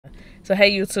So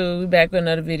hey YouTube, we back with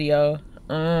another video.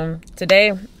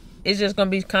 Today it's just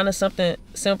gonna be kind of something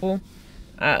simple.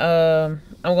 I'm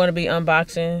gonna be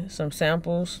unboxing some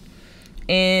samples,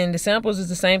 and the samples is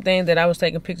the same thing that I was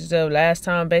taking pictures of last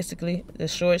time, basically the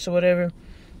shorts or whatever.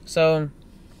 So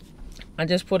I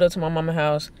just pulled up to my mama's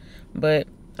house, but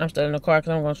I'm still in the car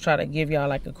because I'm gonna try to give y'all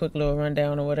like a quick little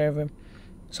rundown or whatever,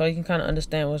 so you can kind of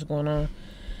understand what's going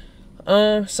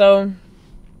on. So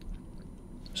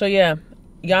yeah,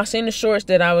 y'all seen the shorts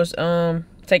that I was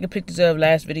taking pictures of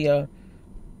last video.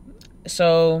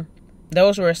 So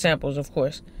those were samples, of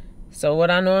course. So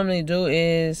what I normally do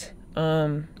is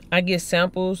I get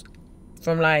samples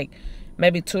from like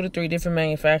maybe 2 to 3 different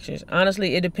manufacturers.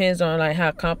 Honestly, it depends on like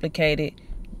how complicated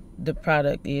the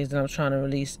product is that I'm trying to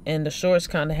release. And the shorts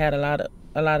kind of had a lot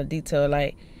of detail.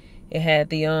 Like it had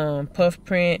the puff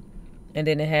print, and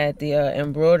then it had the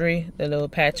embroidery, the little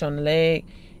patch on the leg,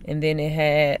 and then it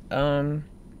had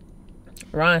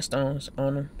rhinestones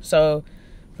on them. So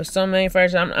for some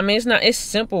manufacturers, I mean, it's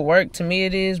simple work. To me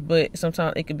it is, but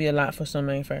sometimes it could be a lot for some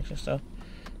manufacturers. So,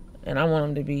 and I want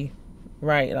them to be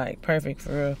right, like perfect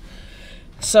for real.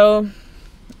 So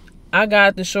I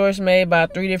got the shorts made by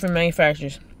 3 different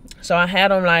manufacturers. So I had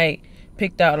them like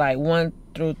picked out like 1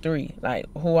 through 3, like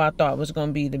who I thought was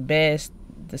gonna be the best,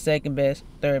 the second best,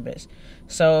 third best.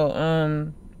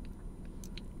 So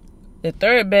the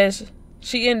third best,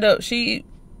 she ended up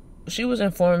she was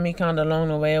informing me kind of along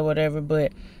the way or whatever,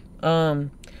 but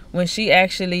when she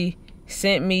actually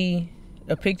sent me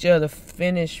a picture of the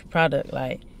finished product,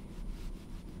 like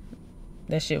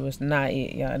that shit was not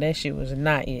it, y'all. That shit was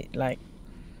not it. Like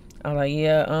I was like,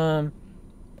 yeah,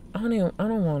 I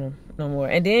don't want them no more.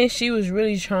 And then she was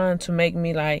really trying to make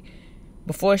me like,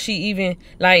 before she even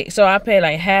like, so I paid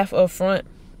like half up front,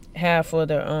 half for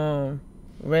the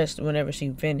rest whenever she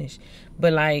finished.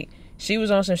 But like she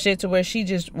was on some shit to where she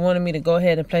just wanted me to go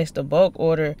ahead and place the bulk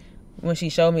order when she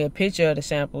showed me a picture of the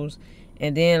samples,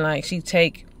 and then like she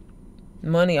take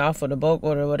money off of the bulk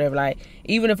order or whatever. Like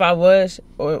even if I was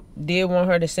or did want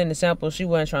her to send the samples, she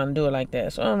wasn't trying to do it like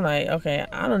that. So I'm like, okay,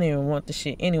 I don't even want the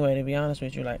shit anyway, to be honest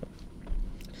with you. Like,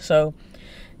 so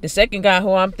the second guy,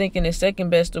 who I'm thinking is second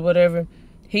best or whatever,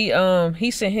 he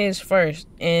sent his first,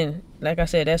 and like I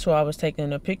said, that's who I was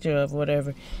taking a picture of,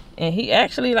 whatever. And he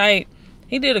actually like,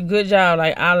 he did a good job.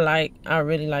 Like I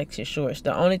really like his shorts.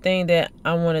 The only thing that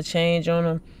I want to change on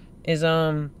them is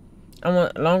I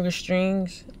want longer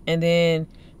strings, and then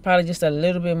probably just a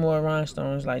little bit more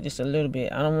rhinestones, like just a little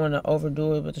bit. I don't want to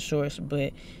overdo it with the shorts,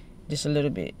 but just a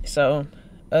little bit. So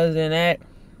other than that,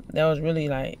 that was really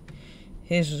like,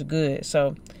 his was good.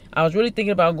 So I was really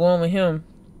thinking about going with him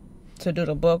to do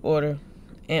the bulk order.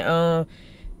 And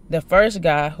the first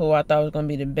guy, who I thought was gonna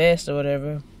be the best or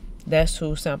whatever, that's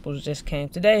who samples just came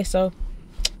today. So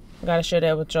I gotta share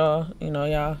that with y'all. You know,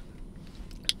 y'all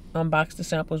unbox the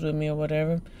samples with me or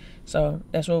whatever. So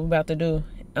that's what we're about to do.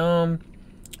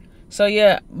 So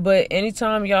yeah, but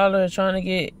anytime y'all are trying to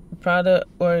get product,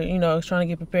 or you know, trying to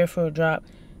get prepared for a drop,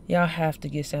 y'all have to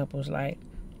get samples. Like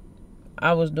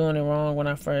I was doing it wrong when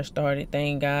I first started,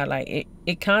 thank God. Like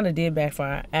it kind of did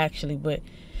backfire actually, but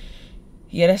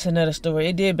yeah, that's another story.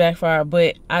 It did backfire,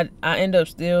 but I end up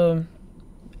still,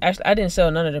 actually I didn't sell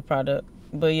none of the product.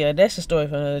 But yeah, that's a story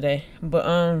for another day.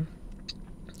 But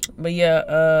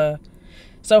yeah,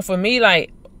 so for me,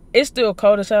 like, it's still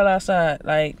cold as hell outside.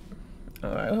 Like,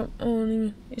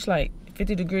 it's like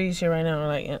 50 degrees here right now,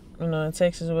 like, you know, in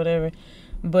Texas or whatever.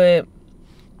 But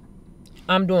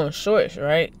I'm doing shorts,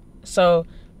 right? So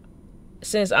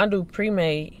since I do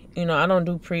pre-made, you know, I don't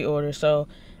do pre-order, so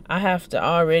I have to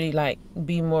already like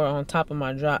be more on top of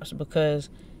my drops, because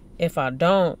if I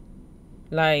don't,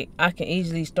 like, I can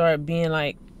easily start being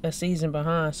like a season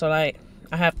behind. So like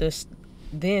I have to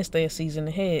then stay a season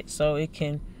ahead so it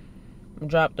can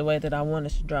drop the way that I want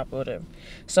it to drop or whatever.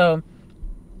 So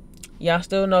y'all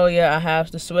still know, yeah, I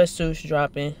have the sweatsuits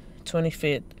dropping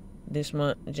 25th this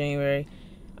month, January.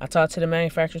 I talked to the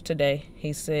manufacturer today.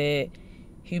 He said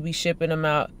he'll be shipping them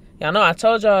out. Y'all know I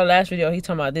told y'all last video, he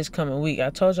talking about this coming week. I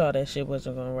told y'all that shit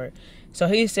wasn't gonna work. So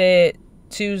he said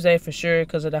Tuesday for sure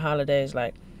because of the holidays.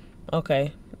 Like,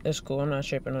 okay, that's cool. I'm not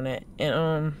tripping on that.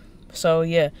 And so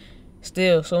yeah,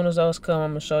 still, as soon as those come, I'm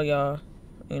gonna show y'all,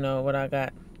 you know, what I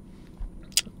got.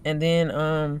 And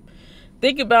then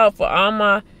think about, for all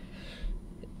my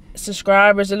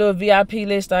subscribers, a little VIP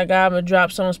list I got, I'm gonna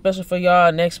drop something special for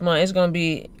y'all next month. It's gonna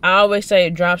be, I always say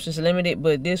drops is limited,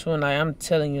 but this one, like, I'm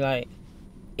telling you, like,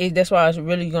 that's why it's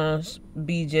really gonna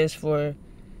be just for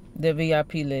the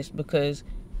VIP list, because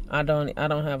I don't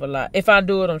have a lot. If I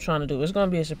do it, I'm trying to do it. It's gonna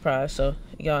be a surprise, so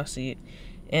y'all see it.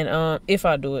 And if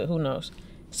I do it, who knows.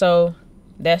 So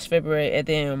That's February. And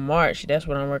then March, that's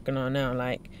what I'm working on now,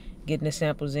 like getting the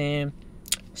samples in.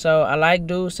 So I like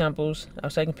dude samples. I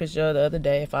was taking a picture of the other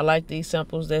day. If I like these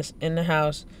samples that's in the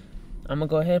house, I'm gonna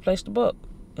go ahead and place the book.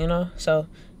 You know, so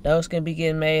those can be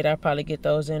getting made. I'll probably get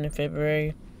those in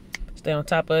February. Stay on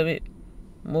top of it.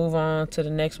 Move on to the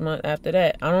next month after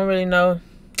that. I don't really know.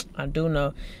 I do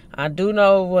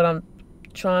know what I'm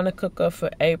trying to cook up for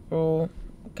April,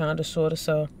 kind of, sort of.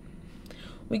 So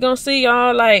we gonna see,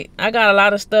 y'all. Like, I got a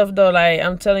lot of stuff though. Like,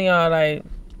 I'm telling y'all, like,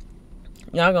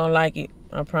 y'all gonna like it.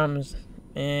 I promise.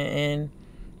 And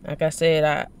like I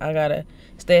said, I gotta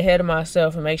stay ahead of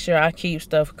myself and make sure I keep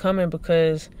stuff coming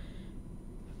because,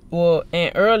 well,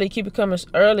 and early, keep it coming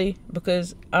early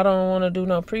because I don't want to do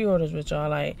no pre-orders with y'all.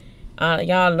 Like,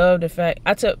 y'all love the fact,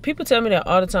 people tell me that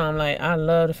all the time. Like, I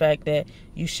love the fact that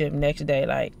you ship next day.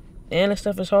 Like, and the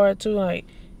stuff is hard too. Like,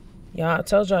 y'all, I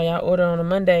told y'all order on a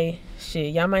Monday.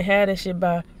 Shit, y'all might have that shit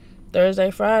by Thursday,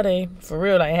 Friday. For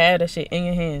real, like, have that shit in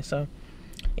your hand. So,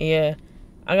 yeah.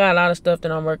 I got a lot of stuff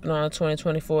that I'm working on in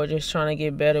 2024, just trying to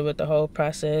get better with the whole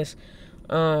process.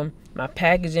 My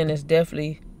packaging is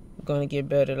definitely going to get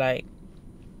better. Like,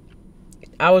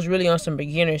 I was really on some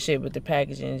beginner shit with the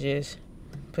packaging, just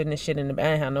putting the shit in the bag. I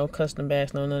ain't have no custom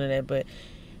bags, none of that, but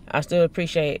I still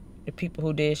appreciate the people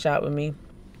who did shop with me.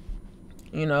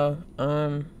 You know,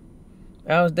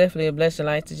 that was definitely a blessing,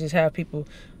 like, to just have people,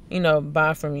 you know,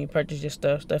 buy from you, purchase your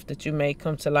stuff that you make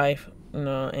come to life, you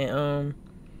know, and,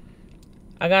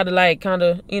 I gotta, like, kind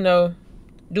of, you know,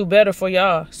 do better for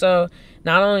y'all. So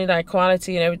not only like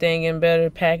quality and everything getting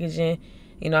better, packaging,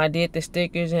 you know, I did the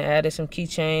stickers and added some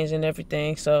keychains and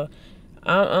everything. So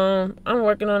I'm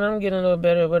working on it. I'm getting a little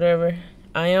better, whatever.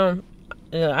 I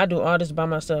do all this by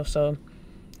myself. So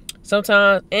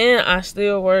sometimes, and I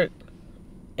still work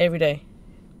every day,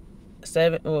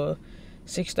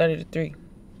 6:30 to 3.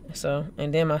 So,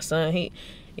 and then my son,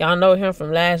 y'all know him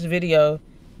from last video.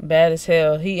 Bad as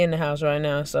hell. He in the house right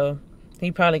now, so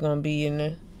he probably gonna be in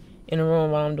the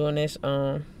room while I'm doing this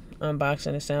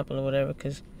unboxing and sample or whatever,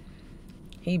 cause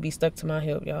he be stuck to my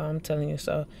hip, y'all. I'm telling you.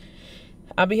 So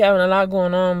I be having a lot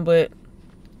going on, but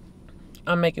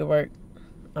I make it work.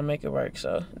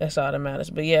 So that's all that matters.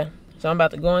 But yeah, so I'm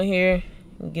about to go in here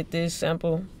and get this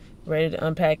sample ready to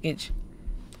unpackage.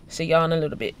 See y'all in a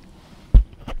little bit.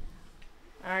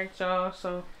 All right, y'all.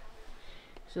 So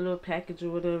it's a little package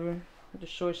or whatever. The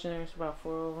short center is about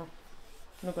 4 of them.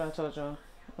 Look what I told y'all.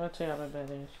 I'll tell y'all what that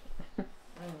is. I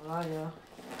ain't gonna lie, y'all.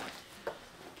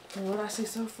 And what I see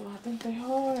so far, I think they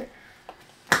hard.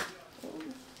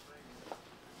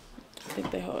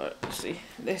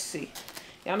 Let's see.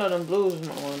 Y'all know them blues is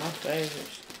one of my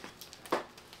favorites.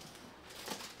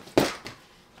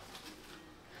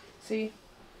 See?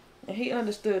 And he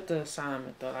understood the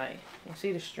assignment though. Like, you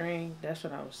see the string? That's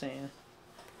what I was saying.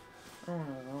 I don't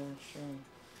know the wrong string.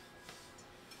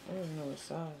 I don't even know what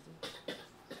size it is.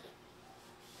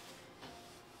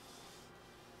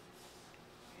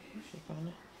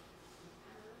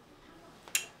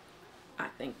 I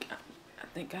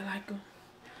think I like them.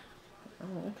 I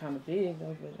don't know, they're kind of big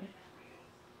though, but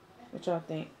what y'all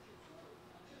think?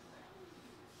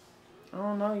 I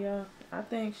don't know, y'all. I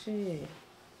think shit.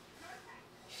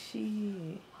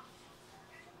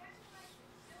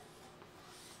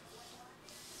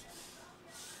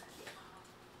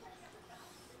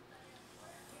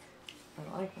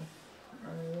 I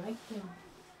like them.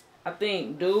 I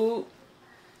think, dude,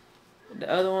 the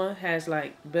other one has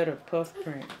like better puff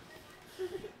print.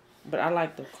 But I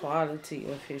like the quality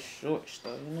of his shorts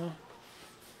though, you know?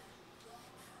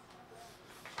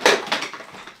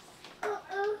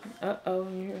 Uh-oh,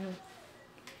 you hear him?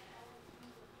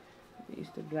 These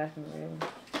the black and red.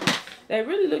 They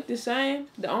really look the same.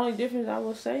 The only difference I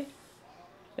will say,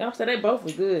 they both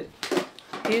were good.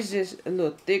 His just a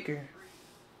little thicker.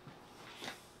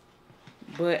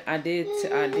 But I did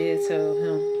tell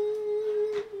him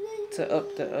to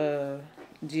up the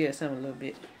GSM a little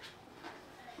bit.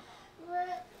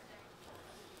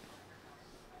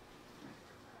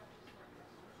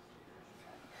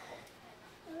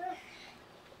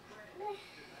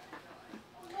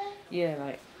 Yeah,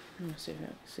 like, let me see if I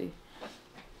can see.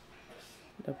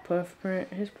 The puff print,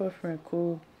 his puff print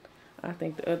cool. I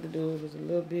think the other dude was a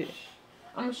little bit.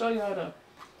 I'm gonna show y'all though.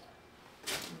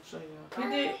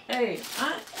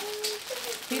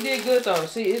 He did good though.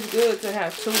 See, it's good to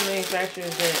have two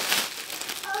manufacturers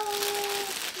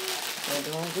they're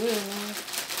doing good,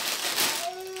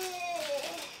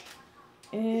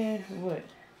 man. And what?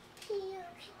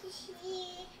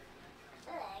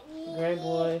 Gray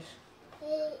boys.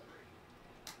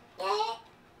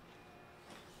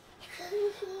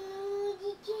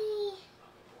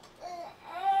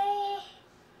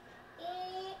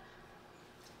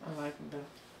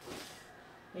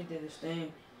 did his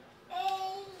thing.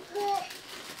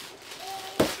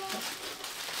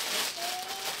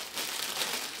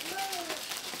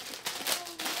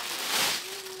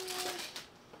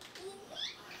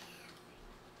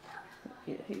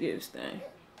 Yeah, he did his thing.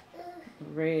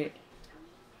 Red.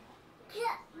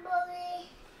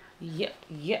 Yep,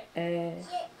 yep.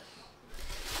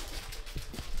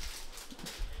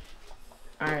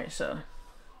 Alright, so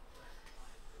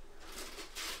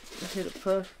let's hit a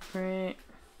puff print.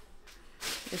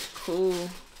 It's cool.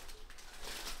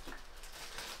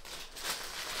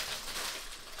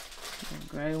 And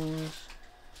gray ones.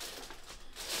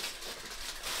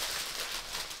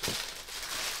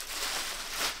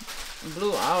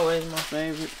 Blue always my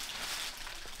favorite.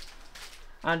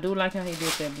 I do like how he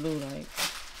did that blue, like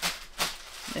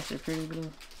that's a pretty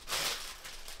blue.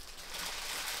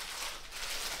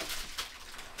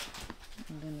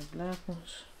 And then the black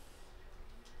ones.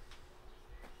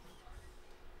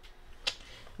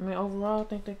 I mean, overall, I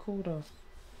think they're cool though.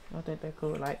 I think they're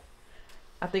cool. Like,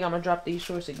 I think I'm gonna drop these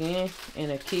shorts again in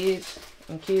the kids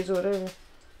or whatever.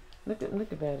 Look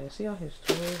at that. See all his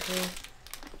toys there?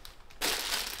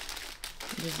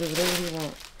 Just do whatever he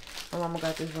want. My mama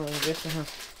got this room just for him.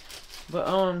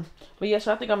 But yeah,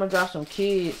 so I think I'm gonna drop some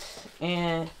kids,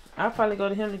 and I'll probably go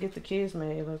to him to get the kids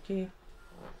made, low key.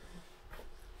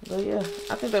 But yeah,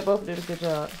 I think they both did a good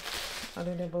job.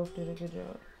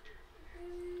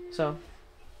 So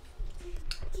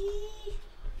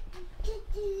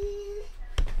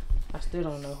I still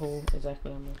don't know who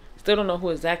exactly I'm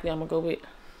gonna go with.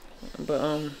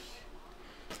 But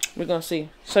we're gonna see.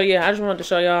 So yeah, I just wanted to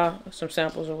show y'all some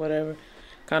samples or whatever.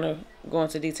 Kind of go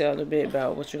into detail a little bit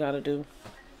about what you gotta do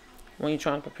when you're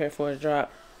trying to prepare for a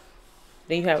drop.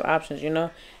 Then you have options, you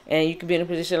know, and you can be in a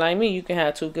position like me. You can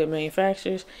have two good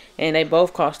manufacturers, and they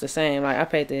both cost the same. Like, I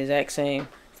paid the exact same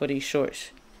for these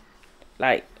shorts.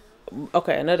 Like,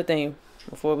 okay, another thing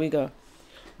before we go,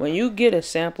 when you get a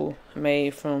sample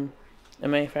made from a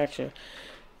manufacturer,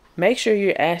 make sure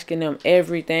you're asking them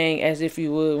everything as if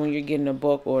you would when you're getting a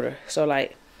bulk order. So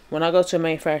like, when I go to a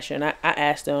manufacturer and I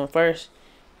ask them first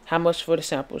how much for the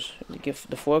samples, to give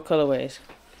the 4 colorways.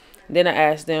 Then I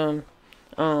ask them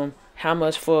how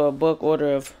much for a bulk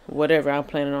order of whatever I'm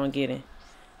planning on getting.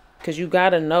 Because you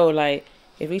gotta know, like,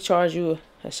 if he charge you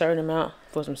a certain amount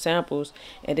for some samples,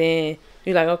 and then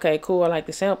you're like, okay, cool, I like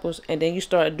the samples, and then you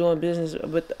start doing business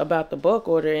about the bulk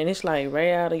order, and it's like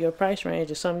right out of your price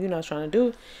range or something you're not trying to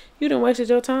do, you done wasted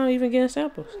your time even getting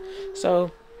samples.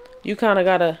 So you kind of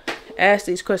gotta ask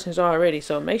these questions already.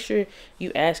 So make sure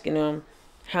you asking them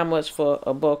how much for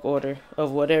a bulk order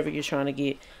of whatever you're trying to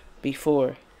get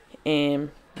before you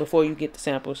get the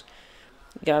samples.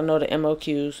 You gotta know the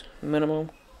MOQs, minimum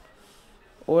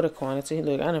order quantity.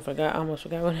 Look, I almost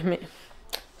forgot what I meant.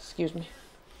 Excuse me.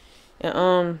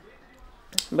 And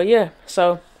but yeah,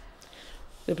 so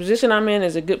the position I'm in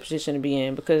is a good position to be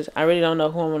in, because I really don't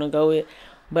know who I'm gonna go with.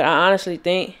 But I honestly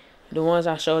think the ones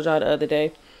I showed y'all the other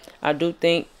day, I do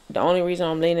think the only reason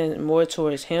I'm leaning more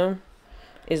towards him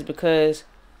is because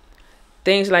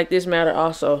things like this matter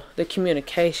also. The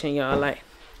communication, y'all. Like,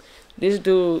 this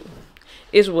dude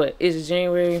is it's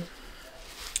January,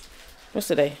 what's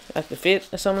today, like the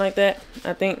 5th or something like that,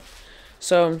 I think.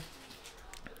 So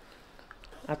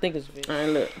I think it's 5th. Alright,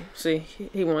 look, see,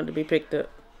 he wanted to be picked up.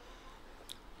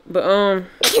 But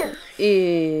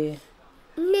yeah,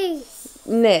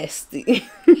 nasty.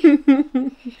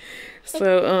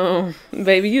 So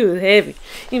baby, you was heavy.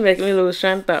 You making me lose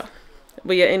train of thought.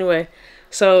 But yeah, anyway,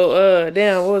 so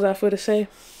damn, what was I for to say?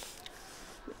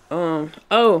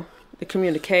 Oh, the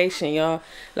communication, y'all.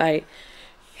 Like,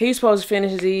 he's supposed to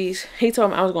finish these. He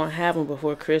told me I was gonna have them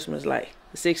before Christmas, like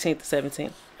the 16th to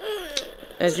 17th.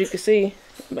 As you can see,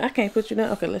 I can't put you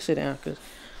down. Okay, let's sit down, cause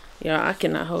y'all, I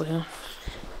cannot hold him.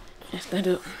 Let's stand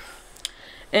up.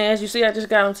 And as you see, I just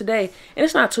got him today, and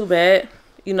it's not too bad.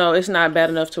 You know, it's not bad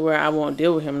enough to where I won't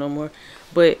deal with him no more.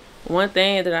 But one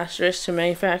thing that I stress to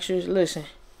manufacturers: listen,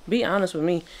 be honest with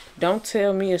me. Don't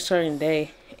tell me a certain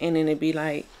day and then it be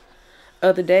like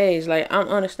other days. Like, I'm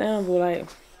understandable. Like,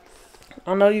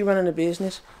 I know you running a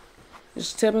business.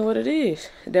 Just tell me what it is.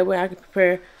 That way I can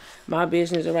prepare my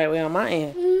business the right way on my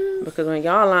end. Because when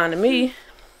y'all lying to me,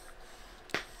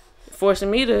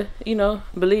 forcing me to, you know,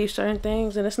 believe certain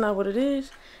things and it's not what it is,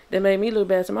 that made me look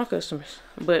bad to my customers.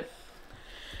 But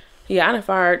yeah, I done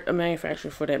fired a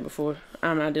manufacturer for that before.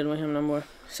 I'm not dealing with him no more.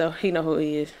 So he know who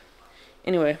he is.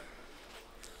 Anyway.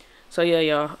 So yeah,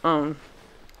 y'all.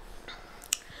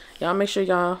 Y'all make sure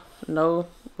y'all know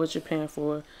what you're paying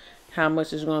for, how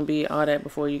much it's gonna be, all that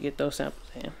before you get those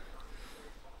samples in.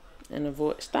 And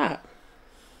avoid, stop.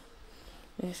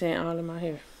 They're saying all in my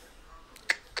hair.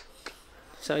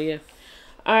 So yeah.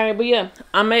 All right, but yeah,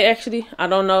 I may actually, I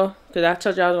don't know, because I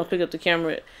told you I was gonna pick up the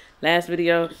camera last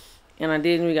video, and I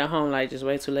didn't. We got home like just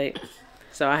way too late,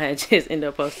 so I had just ended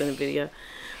up posting the video.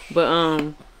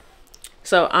 But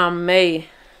so I may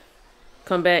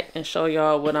come back and show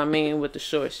y'all what I mean with the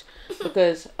shorts,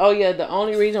 because oh yeah, the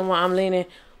only reason why I'm leaning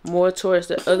more towards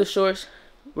the other shorts,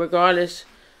 regardless,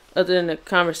 other than the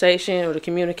conversation or the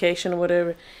communication or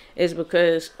whatever, is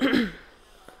because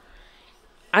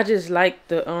I just like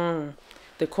the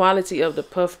quality of the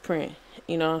puff print.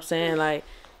 You know what I'm saying? Like,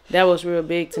 that was real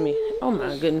big to me. Oh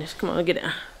my goodness, come on, get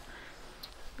down.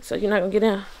 So you're not gonna get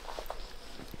down?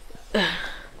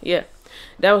 Yeah,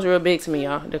 that was real big to me,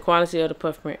 y'all. The quality of the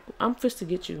puff print. I'm supposed to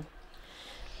get you.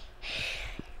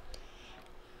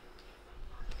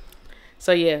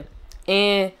 So yeah,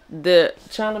 and the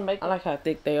trying to make, I like how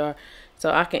thick they are,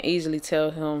 so I can easily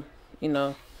tell him, you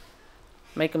know,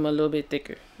 make them a little bit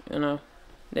thicker. You know,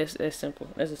 that's simple.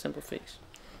 That's a simple fix.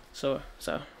 So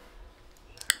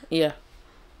yeah.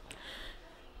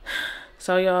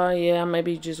 So y'all, yeah, I may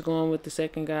be just going with the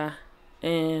second guy,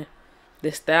 and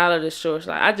the style of the shorts,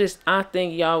 like I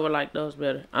think y'all would like those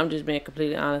better. I'm just being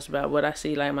completely honest about what I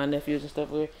see, like my nephews and stuff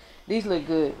wear. These look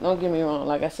good. Don't get me wrong.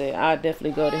 Like I said, I'll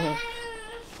definitely go to him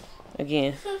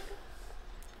again.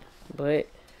 But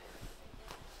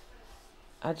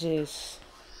I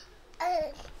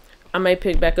may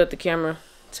pick back up the camera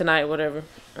tonight, whatever.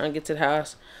 I'll get to the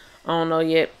house. I don't know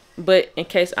yet. But in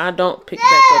case I don't pick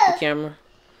back up the camera,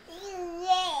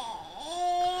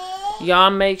 y'all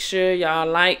make sure y'all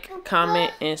like,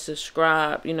 comment, and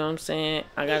subscribe. You know what I'm saying?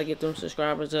 I gotta get them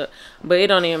subscribers up. But it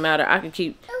don't even matter. I can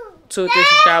keep 2 or 3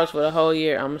 subscribers for the whole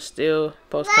year. I'm still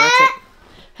post content.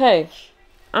 Hey,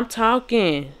 I'm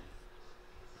talking.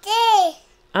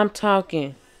 I'm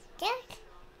talking.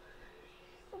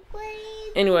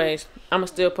 Anyways, I'ma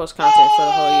still post content for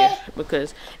the whole year,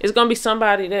 because it's gonna be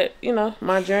somebody that, you know,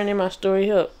 my journey, my story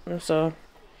help. And so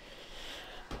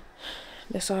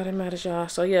that's all that matters, y'all.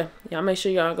 So yeah, y'all make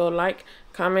sure y'all go like,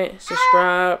 comment,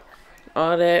 subscribe,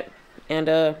 all that, and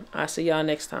I'll see y'all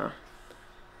next time.